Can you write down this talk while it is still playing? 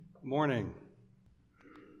Morning.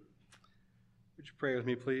 Would you pray with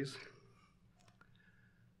me, please?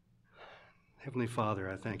 Heavenly Father,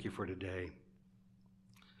 I thank you for today,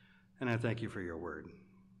 and I thank you for your word.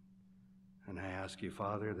 And I ask you,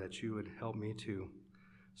 Father, that you would help me to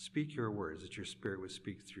speak your words, that your Spirit would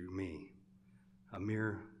speak through me, a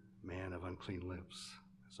mere man of unclean lips,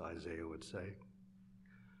 as Isaiah would say.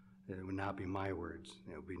 That it would not be my words,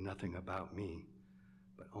 it would be nothing about me,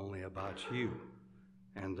 but only about you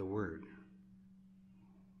and the word.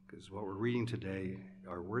 Because what we're reading today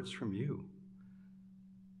are words from you.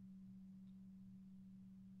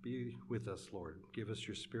 Be with us, Lord. Give us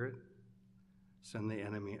your Spirit. Send the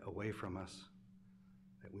enemy away from us,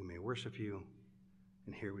 that we may worship you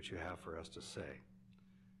and hear what you have for us to say.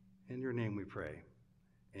 In your name we pray.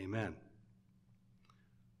 Amen.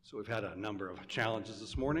 So we've had a number of challenges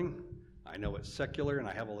this morning. I know it's secular, and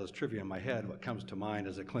I have all this trivia in my head. What comes to mind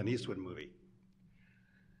is a Clint Eastwood movie.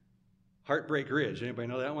 Heartbreak Ridge. Anybody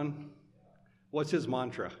know that one? What's his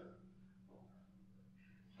mantra?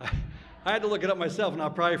 I had to look it up myself, and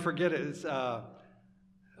I'll probably forget it. It's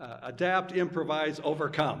adapt, improvise,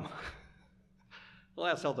 overcome. Well,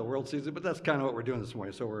 that's how the world sees it, but that's kind of what we're doing this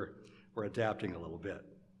morning. So we're adapting a little bit.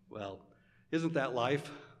 Well, isn't that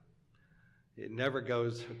life? It never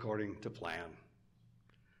goes according to plan.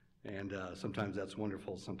 And sometimes that's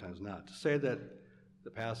wonderful, sometimes not. To say that the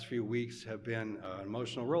past few weeks have been an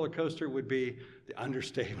emotional roller coaster would be the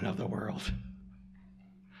understatement of the world.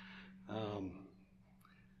 I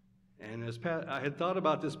had thought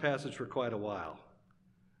about this passage for quite a while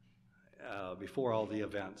before all the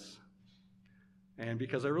events. And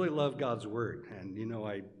because I really love God's word, and you know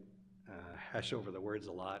I hash over the words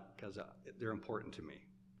a lot because they're important to me.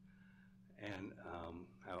 And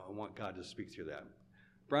I want God to speak through that.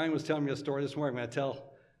 Brian was telling me a story this morning. I'm going to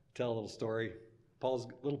tell a little story.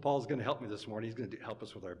 Little Paul's going to help me this morning. He's going to help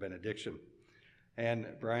us with our benediction. And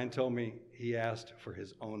Brian told me he asked for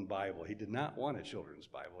his own Bible. He did not want a children's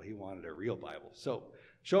Bible. He wanted a real Bible. So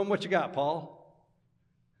show him what you got, Paul.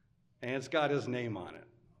 And it's got his name on it.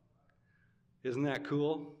 Isn't that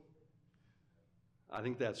cool? I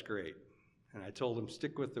think that's great. And I told him,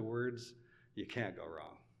 stick with the words. You can't go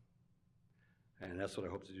wrong. And that's what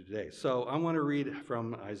I hope to do today. So I want to read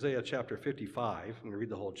from Isaiah chapter 55. I'm going to read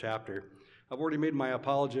the whole chapter. I've already made my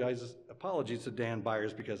apologies to Dan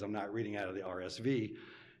Byers because I'm not reading out of the RSV,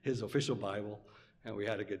 his official Bible, and we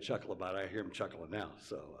had a good chuckle about it. I hear him chuckling now.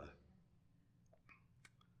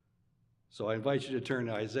 So I invite you to turn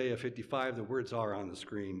to Isaiah 55. The words are on the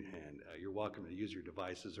screen, and you're welcome to use your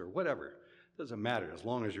devices or whatever. It doesn't matter as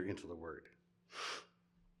long as you're into the word.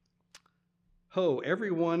 Ho,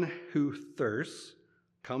 everyone who thirsts,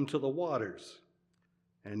 come to the waters,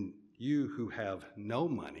 and you who have no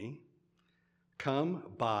money, come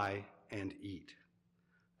buy and eat.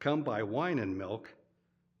 Come buy wine and milk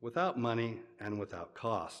without money and without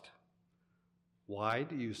cost. Why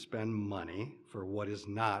do you spend money for what is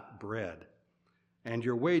not bread, and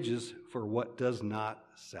your wages for what does not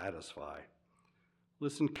satisfy?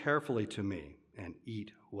 Listen carefully to me and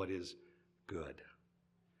eat what is good,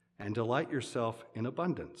 and delight yourself in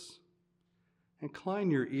abundance. Incline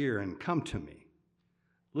your ear and come to me.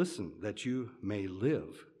 Listen that you may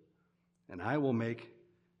live, and I will make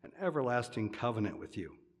an everlasting covenant with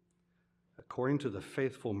you, according to the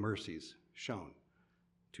faithful mercies shown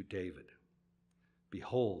to David.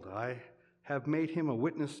 Behold, I have made him a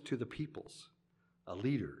witness to the peoples, a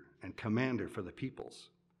leader and commander for the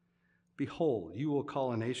peoples. Behold, you will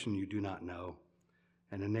call a nation you do not know,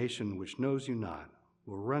 and a nation which knows you not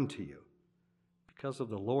will run to you, because of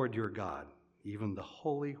the Lord your God, even the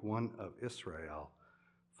Holy One of Israel,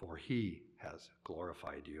 for he has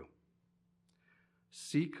glorified you.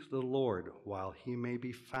 Seek the Lord while he may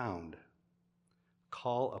be found.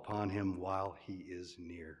 Call upon him while he is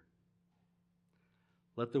near.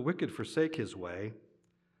 Let the wicked forsake his way,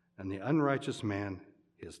 and the unrighteous man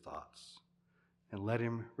his thoughts, and let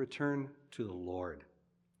him return to the Lord,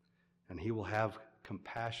 and he will have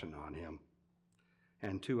compassion on him,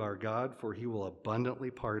 and to our God, for he will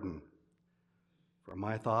abundantly pardon. For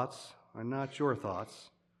my thoughts are not your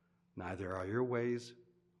thoughts, neither are your ways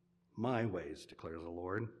my ways, declares the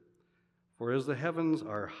Lord. For as the heavens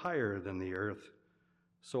are higher than the earth,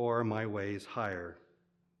 so are my ways higher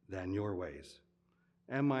than your ways,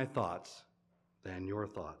 and my thoughts than your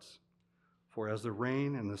thoughts. For as the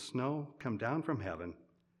rain and the snow come down from heaven,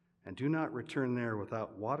 and do not return there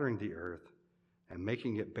without watering the earth, and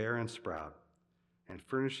making it bear and sprout, and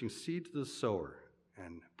furnishing seed to the sower,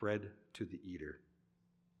 and bread to the eater,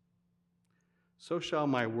 so shall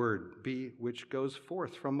my word be which goes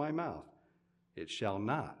forth from my mouth. It shall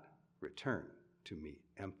not return to me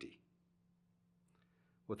empty.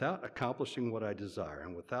 Without accomplishing what I desire,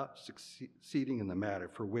 and without succeeding in the matter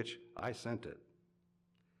for which I sent it.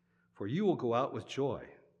 For you will go out with joy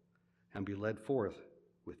and be led forth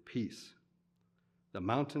with peace. The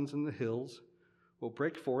mountains and the hills will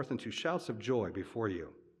break forth into shouts of joy before you,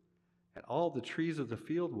 and all the trees of the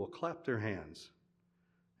field will clap their hands.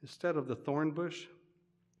 Instead of the thorn bush,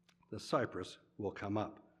 the cypress will come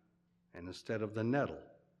up, and instead of the nettle,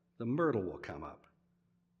 the myrtle will come up,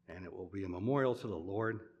 and it will be a memorial to the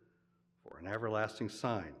Lord for an everlasting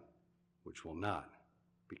sign which will not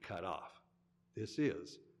be cut off. This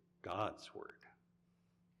is God's word.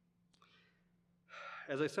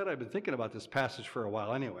 As I said, I've been thinking about this passage for a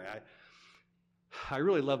while anyway. I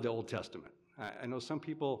really love the Old Testament. I know some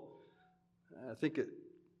people think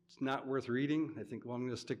it's not worth reading. I think, well, I'm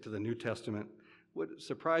going to stick to the New Testament. Would it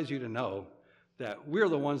surprise you to know that we're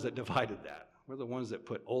the ones that divided that? We're the ones that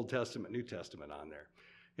put Old Testament, New Testament on there.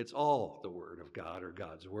 It's all the Word of God or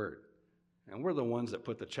God's Word. And we're the ones that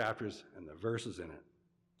put the chapters and the verses in it.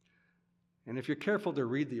 And if you're careful to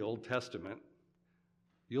read the Old Testament,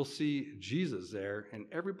 you'll see Jesus there in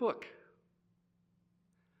every book.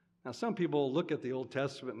 Now, some people look at the Old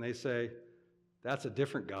Testament and they say, that's a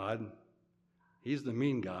different God. He's the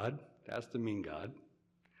mean God. That's the mean God.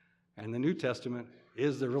 And the New Testament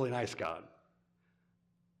is the really nice God.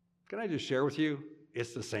 Can I just share with you?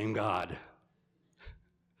 It's the same God.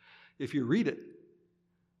 If you read it,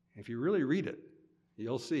 if you really read it,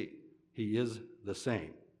 you'll see he is the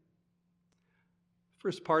same.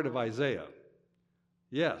 First part of Isaiah.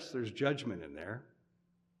 Yes, there's judgment in there,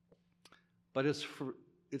 but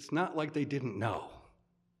it's not like they didn't know,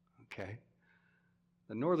 okay?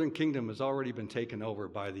 The northern kingdom has already been taken over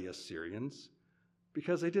by the Assyrians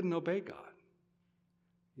because they didn't obey God.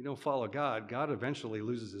 You don't follow God, God eventually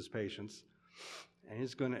loses his patience, and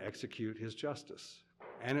he's going to execute his justice.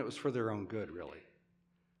 And it was for their own good, really.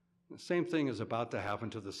 The same thing is about to happen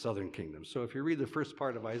to the southern kingdom. So if you read the first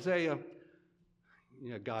part of Isaiah,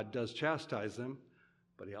 God does chastise them,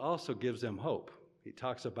 but he also gives them hope. He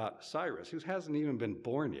talks about Cyrus, who hasn't even been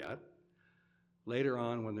born yet. Later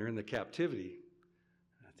on, when they're in the captivity,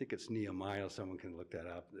 I think it's Nehemiah, someone can look that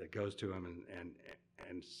up, that goes to him,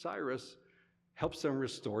 and Cyrus helps them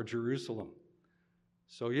restore Jerusalem.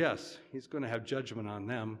 So yes, he's going to have judgment on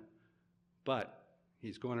them, but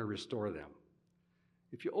he's going to restore them.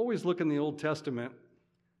 If you always look in the Old Testament,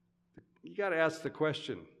 you got to ask the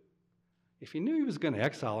question, if he knew he was going to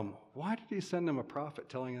exile them, why did he send them a prophet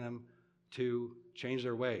telling them to change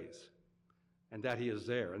their ways and that he is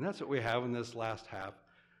there? And that's what we have in this last half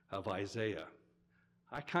of Isaiah.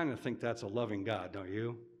 I kind of think that's a loving God, don't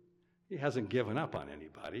you? He hasn't given up on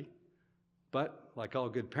anybody. But like all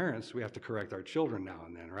good parents, we have to correct our children now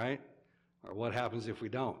and then, right? Or what happens if we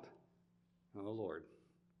don't? Oh, Lord.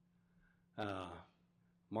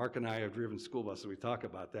 Mark and I have driven school buses. We talk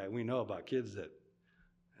about that. We know about kids that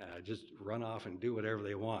just run off and do whatever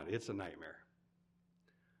they want. It's a nightmare.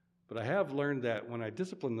 But I have learned that when I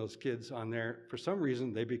discipline those kids on there, for some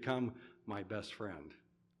reason, they become my best friend.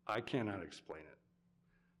 I cannot explain it.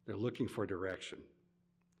 They're looking for direction.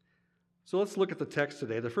 So let's look at the text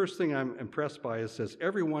today. The first thing I'm impressed by is it says,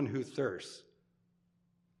 everyone who thirsts.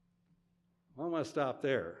 Well, I'm going to stop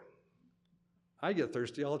there. I get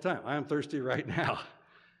thirsty all the time. I am thirsty right now.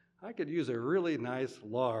 I could use a really nice,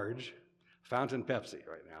 large fountain Pepsi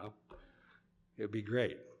right now. It would be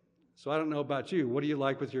great. So I don't know about you. What do you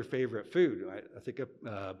like with your favorite food? I think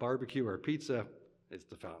of barbecue or pizza, it's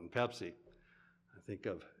the fountain Pepsi. I think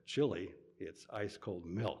of chili, it's ice cold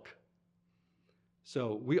milk.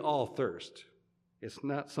 So we all thirst. It's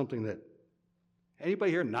not something that,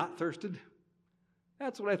 anybody here not thirsted?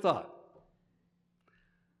 That's what I thought.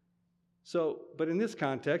 So, but in this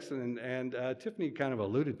context, and Tiffany kind of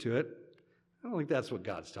alluded to it, I don't think that's what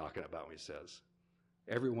God's talking about when he says,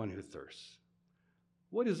 everyone who thirsts.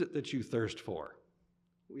 What is it that you thirst for?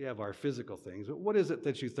 We have our physical things, but what is it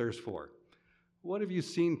that you thirst for? What have you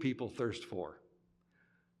seen people thirst for?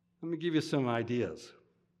 Let me give you some ideas.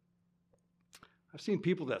 I've seen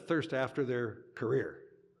people that thirst after their career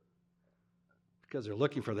because they're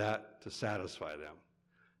looking for that to satisfy them.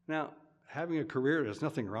 Now, having a career, there's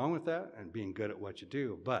nothing wrong with that and being good at what you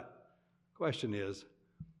do, but the question is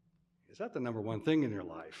that the number one thing in your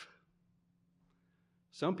life?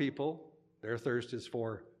 Some people, their thirst is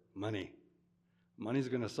for money. Money's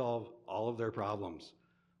going to solve all of their problems.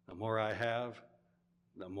 The more I have,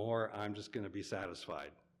 the more I'm just going to be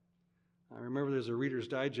satisfied. I remember there's a Reader's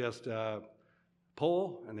Digest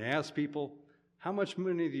poll, and they asked people, how much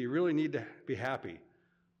money do you really need to be happy?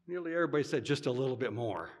 Nearly everybody said just a little bit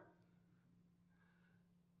more.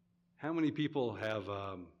 How many people have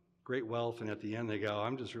great wealth and at the end they go,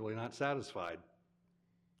 I'm just really not satisfied?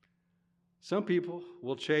 Some people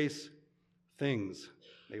will chase things.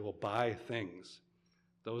 They will buy things.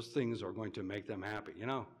 Those things are going to make them happy.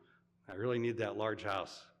 I really need that large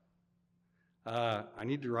house. I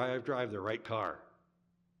need to drive the right car.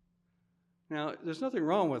 Now, there's nothing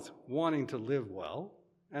wrong with wanting to live well.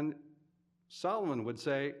 And Solomon would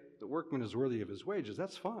say, the workman is worthy of his wages.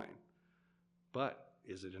 That's fine. But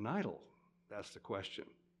is it an idol? That's the question.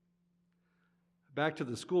 Back to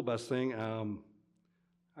the school bus thing.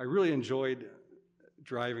 I really enjoyed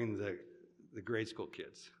driving the grade school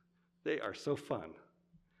kids. They are so fun.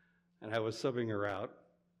 And I was subbing her out,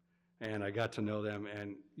 and I got to know them.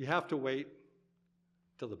 And you have to wait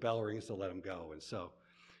till the bell rings to let them go. And so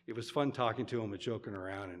it was fun talking to them and joking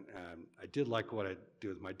around. And I did like what I'd do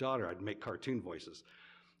with my daughter. I'd make cartoon voices.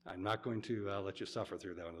 I'm not going to let you suffer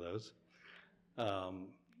through one of those.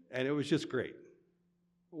 And it was just great.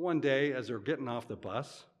 One day, as they're getting off the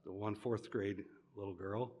bus, the one fourth grade little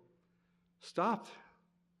girl stopped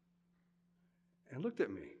and looked at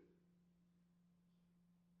me.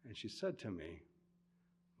 And she said to me,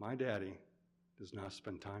 my daddy does not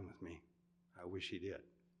spend time with me. I wish he did.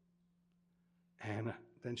 And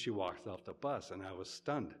then she walked off the bus, and I was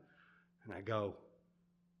stunned. And I go,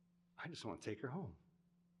 I just want to take her home,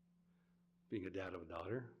 being a dad of a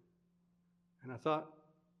daughter. And I thought,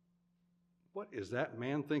 what is that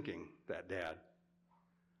man thinking, that dad?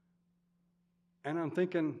 And I'm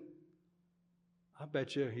thinking, I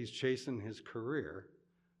bet you he's chasing his career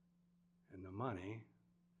and the money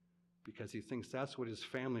because he thinks that's what his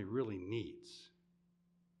family really needs.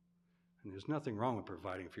 And there's nothing wrong with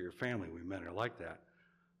providing for your family. We men are like that.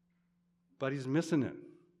 But he's missing it.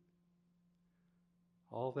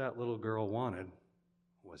 All that little girl wanted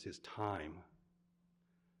was his time.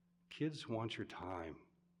 Kids want your time.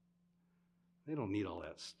 They don't need all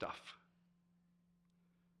that stuff.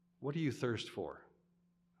 What do you thirst for?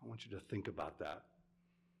 I want you to think about that.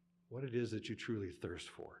 What it is that you truly thirst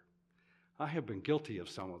for. I have been guilty of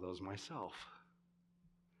some of those myself.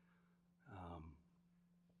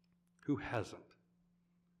 Who hasn't?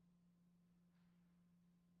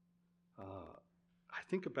 I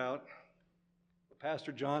think about what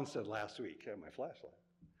Pastor John said last week. I have my flashlight.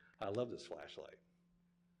 I love this flashlight.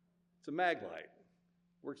 It's a mag light.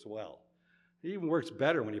 Works well. It even works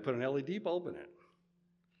better when you put an LED bulb in it.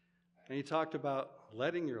 And he talked about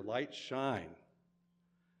letting your light shine.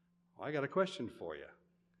 Well, I got a question for you.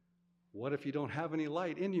 What if you don't have any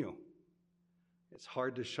light in you? It's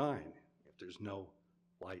hard to shine if there's no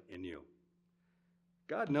light in you.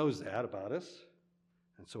 God knows that about us.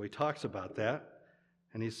 And so he talks about that.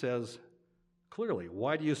 And he says, clearly,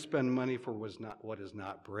 why do you spend money for what is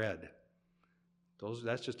not bread?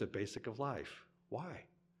 That's just a basic of life. Why?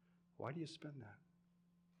 Why do you spend that?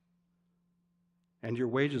 And your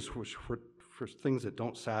wages for things that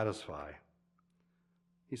don't satisfy.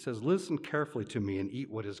 He says, listen carefully to me and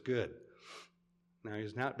eat what is good. Now,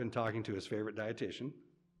 he's not been talking to his favorite dietitian.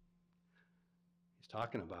 He's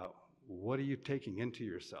talking about, what are you taking into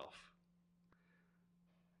yourself?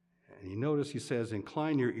 And you notice he says,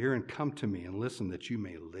 incline your ear and come to me and listen that you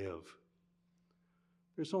may live.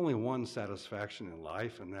 There's only one satisfaction in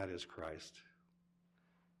life, and that is Christ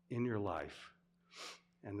in your life.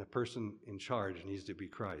 And the person in charge needs to be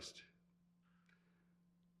Christ.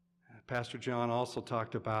 Pastor John also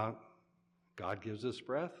talked about God gives us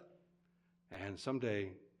breath, and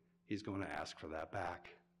someday he's going to ask for that back.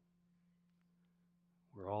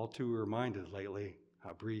 We're all too reminded lately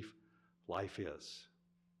how brief life is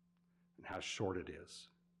and how short it is.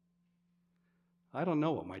 I don't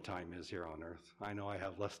know what my time is here on earth. I know I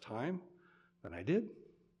have less time than I did.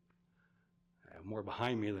 I have more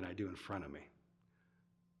behind me than I do in front of me.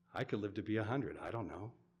 I could live to be 100. I don't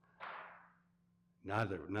know.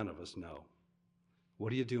 None of us know.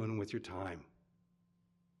 What are you doing with your time?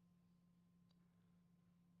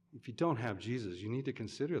 If you don't have Jesus, you need to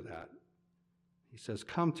consider that. He says,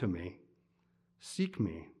 come to me, seek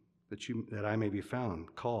me, that I may be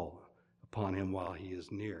found. Call upon him while he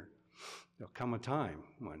is near. There'll come a time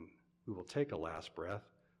when we will take a last breath,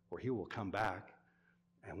 or he will come back,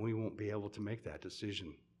 and we won't be able to make that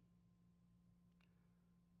decision.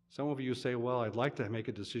 Some of you say, well, I'd like to make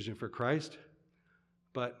a decision for Christ,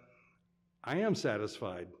 but I am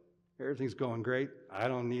satisfied. Everything's going great. I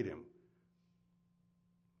don't need him.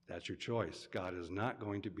 That's your choice. God is not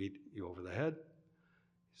going to beat you over the head.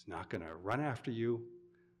 He's not going to run after you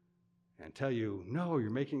and tell you, no, you're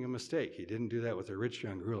making a mistake. He didn't do that with the rich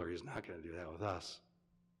young ruler. He's not going to do that with us.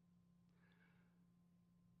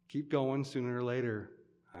 Keep going. Sooner or later,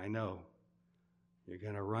 I know You're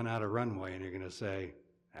going to run out of runway and you're going to say,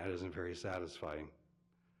 that isn't very satisfying.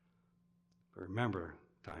 But remember,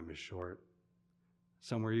 time is short.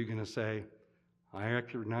 Somewhere you're going to say, I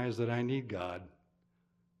recognize that I need God,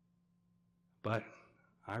 but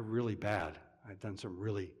I'm really bad. I've done some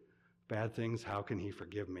really bad things. How can he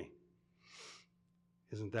forgive me?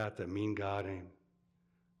 Isn't that the mean God and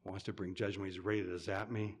wants to bring judgment? He's ready to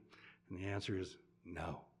zap me? And the answer is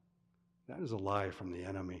no. That is a lie from the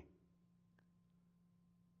enemy.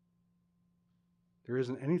 There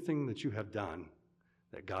isn't anything that you have done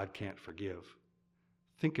that God can't forgive.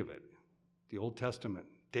 Think of it. The Old Testament,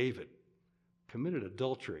 David committed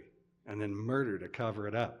adultery and then murder to cover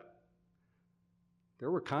it up.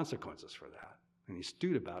 There were consequences for that. And he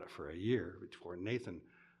stewed about it for a year before Nathan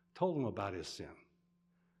told him about his sin.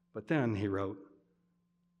 But then he wrote,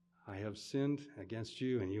 I have sinned against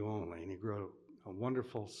you and you only. And he wrote a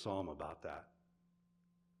wonderful psalm about that.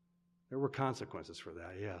 There were consequences for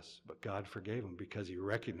that, yes, but God forgave him because he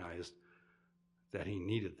recognized that he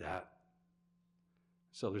needed that.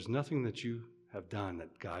 So there's nothing that you have done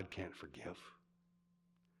that God can't forgive.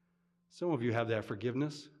 Some of you have that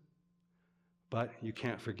forgiveness, but you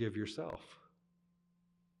can't forgive yourself.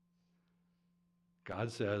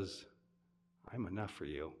 God says, I'm enough for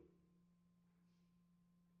you.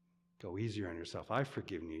 Go easier on yourself. I've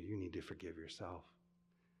forgiven you. You need to forgive yourself.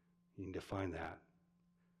 You need to find that.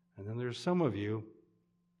 And then there's some of you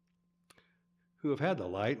who have had the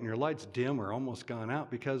light, and your light's dim or almost gone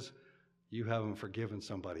out because you haven't forgiven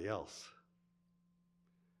somebody else.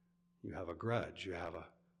 You have a grudge. You have an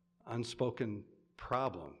unspoken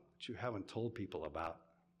problem that you haven't told people about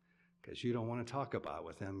because you don't want to talk about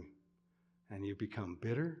with them. And you become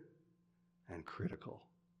bitter and critical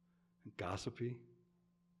and gossipy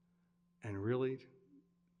and really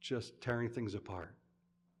just tearing things apart.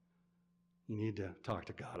 You need to talk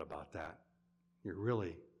to God about that. You're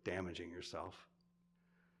really damaging yourself.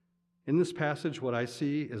 In this passage, what I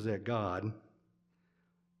see is that God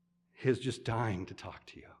is just dying to talk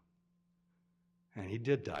to you. And he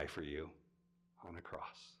did die for you on a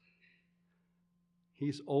cross.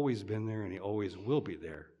 He's always been there and he always will be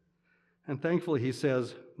there. And thankfully he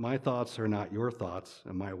says, my thoughts are not your thoughts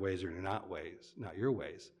and my ways are not your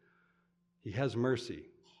ways. He has mercy.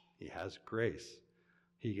 He has grace.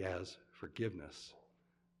 He has forgiveness.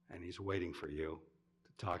 And he's waiting for you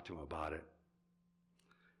to talk to him about it.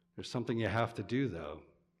 There's something you have to do, though.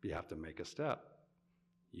 You have to make a step.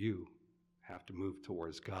 You have to move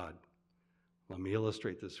towards God. Let me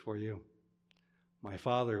illustrate this for you. My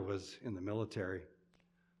father was in the military.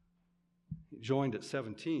 He joined at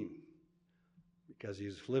 17 because he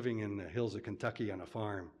was living in the hills of Kentucky on a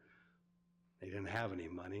farm. They didn't have any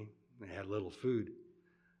money. They had little food.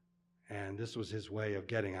 And this was his way of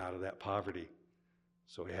getting out of that poverty.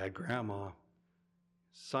 So he had grandma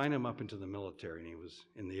sign him up into the military, and he was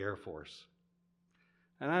in the Air Force.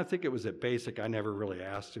 And I think it was at basic. I never really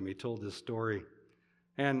asked him. He told this story.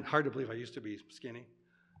 And hard to believe I used to be skinny.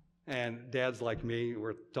 And dads like me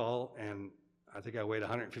were tall, and I think I weighed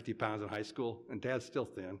 150 pounds in high school, and dad's still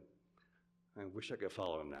thin. I wish I could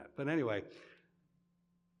follow him that. But anyway,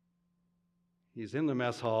 he's in the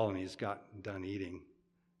mess hall, and he's got done eating,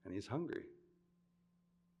 and he's hungry.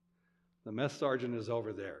 The mess sergeant is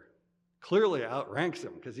over there. Clearly outranks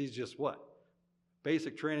him because he's just what?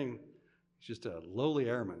 Basic training. He's just a lowly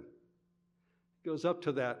airman. He goes up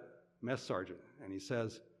to that mess sergeant and he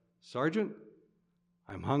says, Sergeant,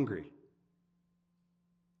 I'm hungry.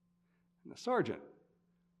 And the sergeant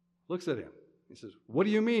looks at him. He says, what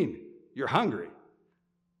do you mean? You're hungry?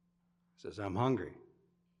 He says, I'm hungry.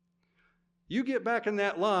 You get back in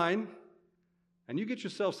that line and you get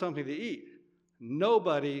yourself something to eat.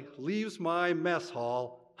 Nobody leaves my mess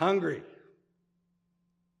hall hungry.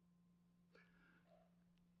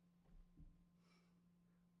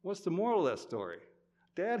 What's the moral of that story?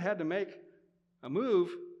 Dad had to make a move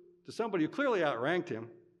to somebody who clearly outranked him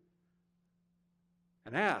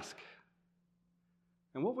and ask.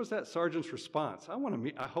 And what was that sergeant's response? I want to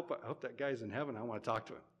meet. I hope that guy's in heaven. I want to talk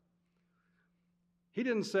to him. He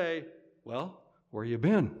didn't say, well, where you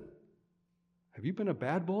been? Have you been a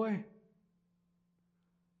bad boy?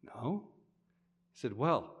 No. He said,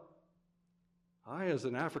 well, I, as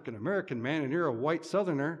an African-American man, and you're a white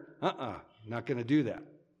Southerner, not going to do that.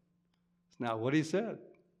 It's not what he said.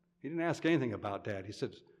 He didn't ask anything about Dad. He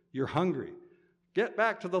said, you're hungry. Get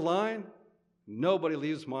back to the line. Nobody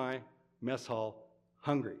leaves my mess hall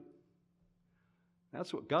hungry.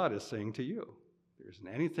 That's what God is saying to you. There isn't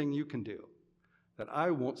anything you can do that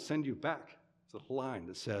I won't send you back to the line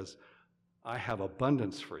that says, I have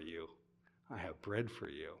abundance for you. I have bread for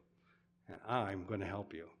you. And I'm going to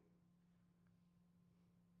help you.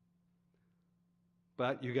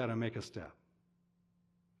 but you got to make a step.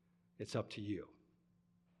 It's up to you.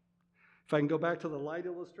 If I can go back to the light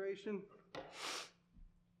illustration.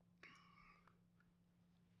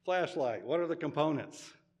 Flashlight, what are the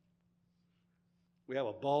components? We have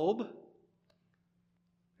a bulb,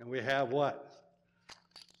 and we have what?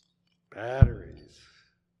 Batteries.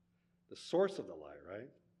 The source of the light, right?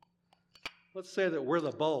 Let's say that we're the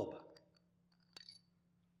bulb.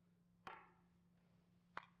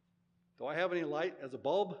 Do I have any light as a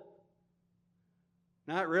bulb?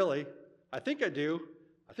 Not really. I think I do.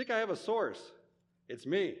 I think I have a source. It's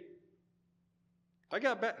me. I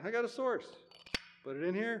got a source. Put it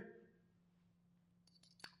in here.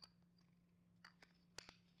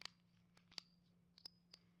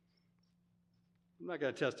 I'm not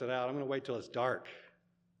going to test it out. I'm going to wait till it's dark.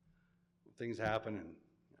 Things happen, and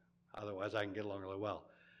otherwise I can get along really well.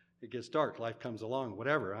 It gets dark, life comes along,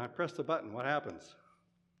 whatever. I press the button, what happens?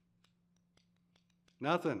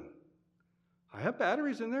 Nothing. I have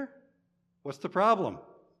batteries in there. What's the problem?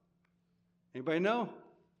 Anybody know?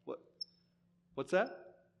 What's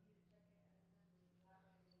that?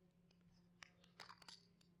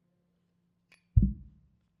 I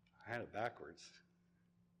had it backwards.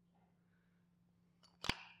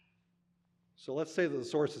 So let's say that the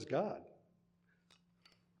source is God.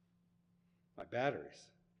 My batteries.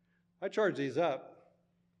 I charge these up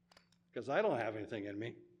because I don't have anything in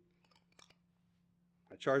me.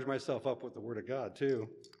 I charge myself up with the Word of God too.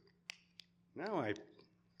 Now I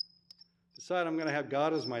decide I'm going to have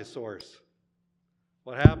God as my source.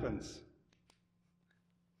 What happens?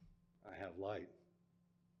 I have light.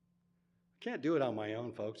 I can't do it on my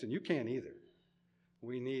own, folks, and you can't either.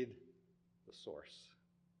 We need the source.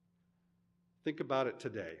 Think about it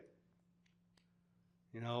today.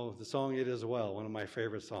 You know, the song It Is Well, one of my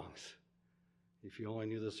favorite songs. If you only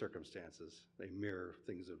knew the circumstances, they mirror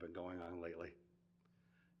things that have been going on lately.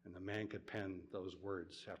 And the man could pen those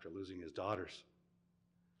words after losing his daughters.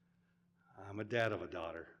 I'm a dad of a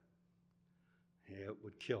daughter. It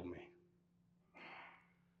would kill me.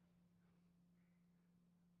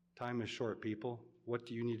 Time is short, people. What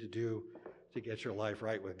do you need to do to get your life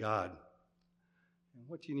right with God? And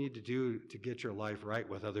what do you need to do to get your life right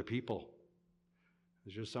with other people?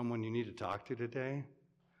 Is there someone you need to talk to today?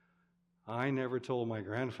 I never told my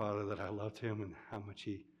grandfather that I loved him and how much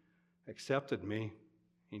he accepted me.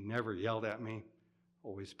 He never yelled at me,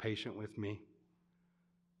 always patient with me.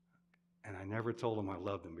 And I never told him I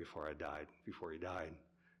loved him before he died.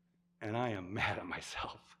 And I am mad at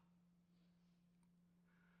myself.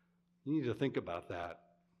 You need to think about that.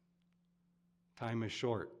 Time is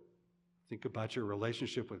short. Think about your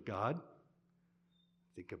relationship with God.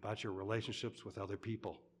 Think about your relationships with other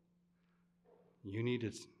people. You need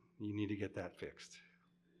to get that fixed.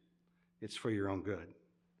 It's for your own good.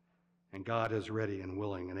 And God is ready and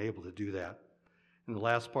willing and able to do that. In the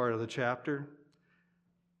last part of the chapter,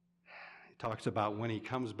 he talks about when he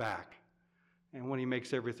comes back and when he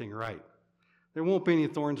makes everything right. There won't be any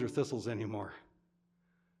thorns or thistles anymore.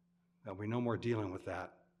 There'll be no more dealing with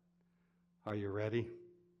that. Are you ready?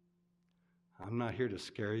 I'm not here to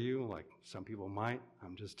scare you like some people might.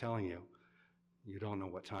 I'm just telling you, you don't know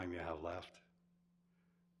what time you have left.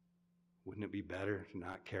 Wouldn't it be better to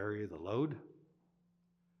not carry the load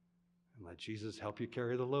and let Jesus help you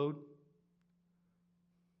carry the load?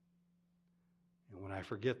 And when I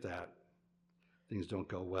forget that, things don't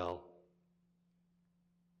go well.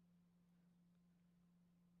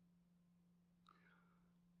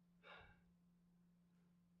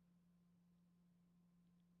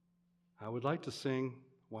 I would like to sing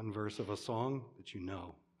one verse of a song that you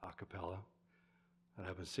know, a cappella, that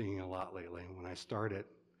I've been singing a lot lately. When I start it,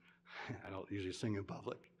 I don't usually sing in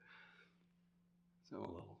public.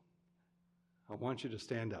 So I want you to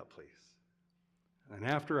stand up, please. And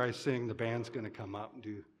after I sing, the band's going to come up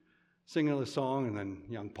and sing another song, and then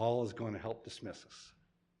young Paul is going to help dismiss us.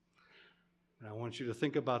 And I want you to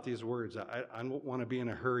think about these words. I don't want to be in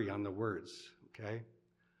a hurry on the words, okay?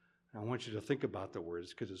 I want you to think about the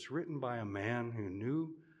words because it's written by a man who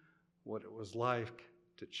knew what it was like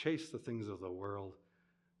to chase the things of the world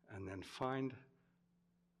and then find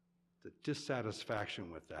the dissatisfaction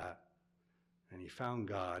with that. And he found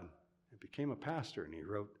God and became a pastor, and he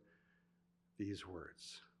wrote these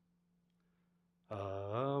words.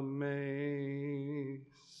 Amazing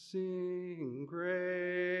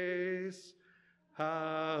grace,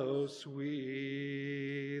 how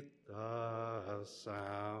sweet the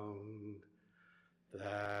sound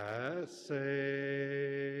that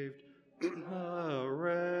saved a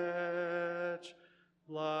wretch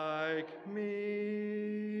like me.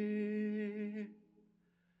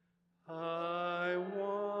 I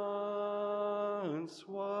once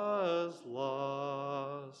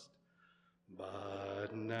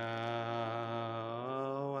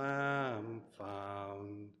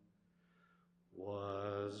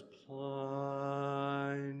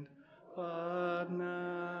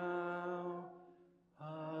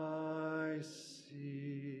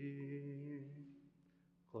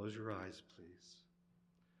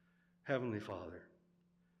Heavenly Father,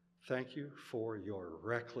 thank you for your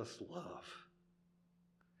reckless love.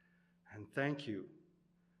 And thank you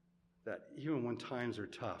that even when times are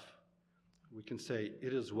tough, we can say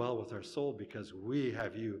it is well with our soul because we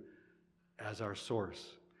have you as our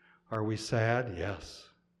source. Are we sad? Yes.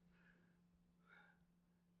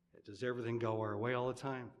 Does everything go our way all the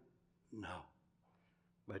time? No.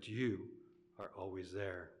 But you are always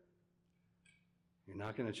there. You're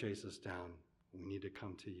not going to chase us down. We need to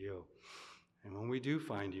come to you. And when we do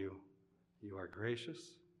find you, you are gracious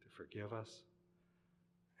to forgive us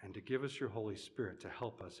and to give us your Holy Spirit to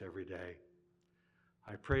help us every day.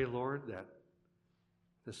 I pray, Lord, that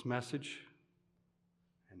this message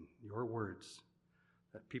and your words,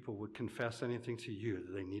 that people would confess anything to you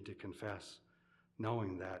that they need to confess,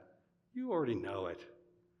 knowing that you already know it.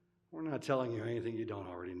 We're not telling you anything you don't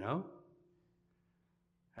already know.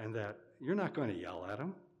 And that you're not going to yell at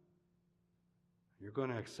them. You're going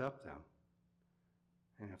to accept them.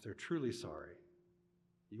 And if they're truly sorry,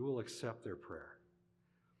 you will accept their prayer.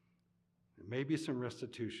 There may be some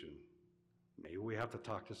restitution. Maybe we have to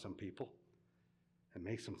talk to some people and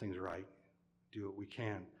make some things right, do what we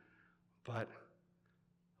can. But,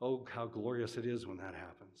 oh, how glorious it is when that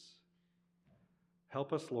happens.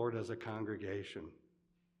 Help us, Lord, as a congregation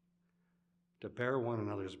to bear one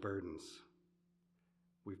another's burdens.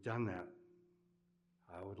 We've done that.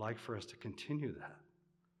 I would like for us to continue that,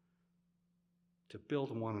 to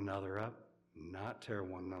build one another up, not tear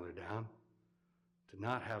one another down, to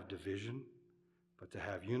not have division, but to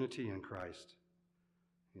have unity in Christ.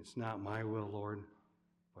 It's not my will, Lord,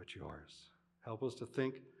 but yours. Help us to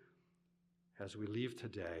think as we leave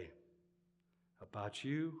today about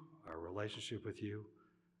you, our relationship with you,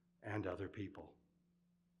 and other people.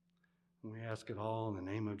 And we ask it all in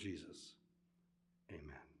the name of Jesus. Amen.